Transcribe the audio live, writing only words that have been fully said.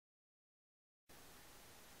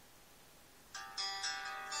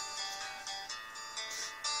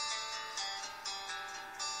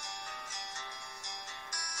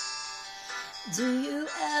Do you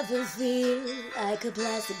ever feel like a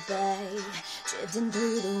plastic bag drifting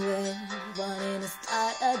through the wind, wanting to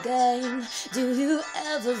start again? Do you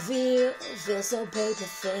ever feel so paper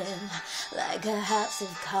thin, like a house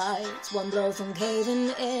of cards, one blow from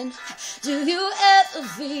caving in? Do you ever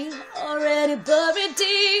feel already buried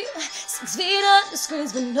deep, 6 feet under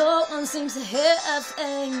screens, but no one seems to hear a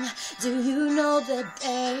thing? Do you know that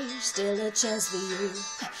there's still a chance for you?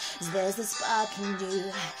 There's a spark in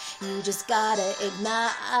you, you just gotta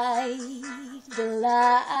ignite the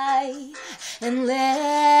light and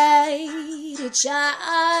let it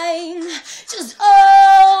shine. Just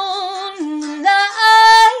own the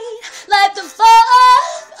night like the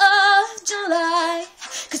 4th of July.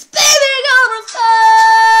 'Cause baby, you're a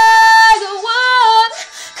firework.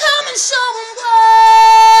 Come and show 'em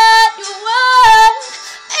what you want.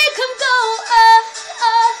 Make 'em go up,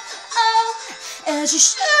 up, up as you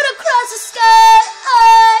shoot across the sky.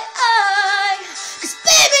 'Cause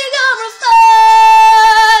baby, you're a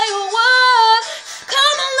firework.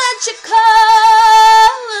 Come and let your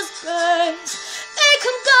colors burn. Make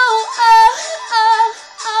 'em go up, up,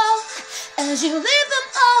 up as you live